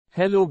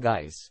Hello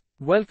guys.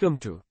 Welcome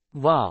to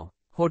Wow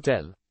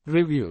Hotel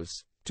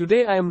Reviews.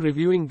 Today I am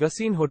reviewing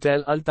Gacine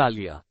Hotel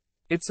Al-Tahliya.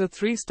 It's a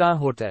 3-star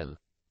hotel.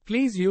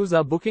 Please use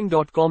our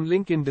booking.com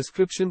link in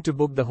description to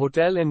book the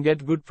hotel and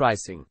get good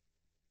pricing.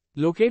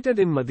 Located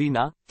in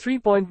Medina,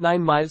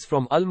 3.9 miles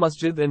from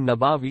Al-Masjid and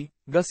an-Nabawi,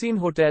 Gacine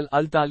Hotel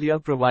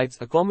Al-Tahliya provides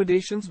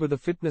accommodations with a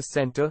fitness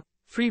center,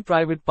 free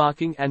private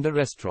parking and a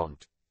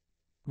restaurant.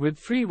 With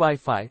free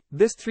Wi-Fi,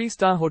 this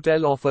 3-star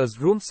hotel offers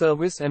room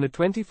service and a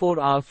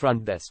 24-hour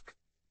front desk.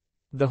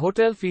 The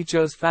hotel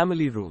features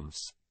family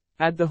rooms.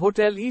 At the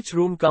hotel, each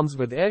room comes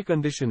with air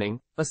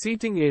conditioning, a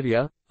seating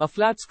area, a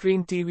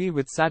flat-screen TV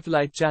with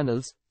satellite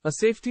channels, a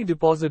safety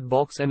deposit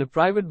box and a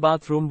private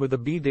bathroom with a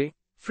bidet,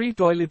 free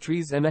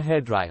toiletries and a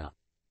hairdryer.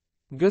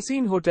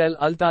 Gacine Hotel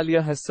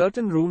Al-Tahliya has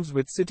certain rooms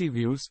with city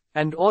views,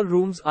 and all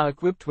rooms are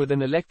equipped with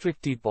an electric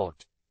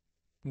teapot.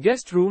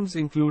 Guest rooms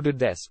include a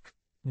desk.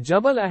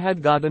 Jabal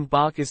Ahad Garden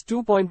Park is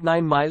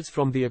 2.9 miles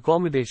from the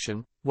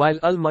accommodation, while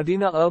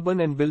Al-Madina Urban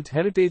and Built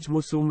Heritage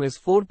Musuem is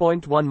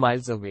 4.1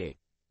 miles away.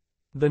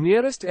 The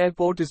nearest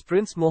airport is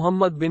Prince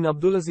Mohammad bin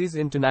Abdulaziz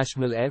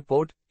International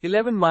Airport,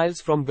 11 miles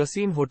from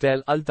Gacine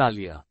Hotel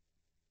Al-Tahliya.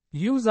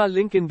 Use our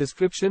link in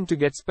description to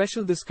get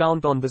special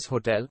discount on this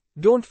hotel.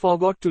 Don't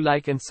forget to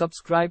like and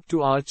subscribe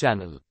to our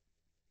channel.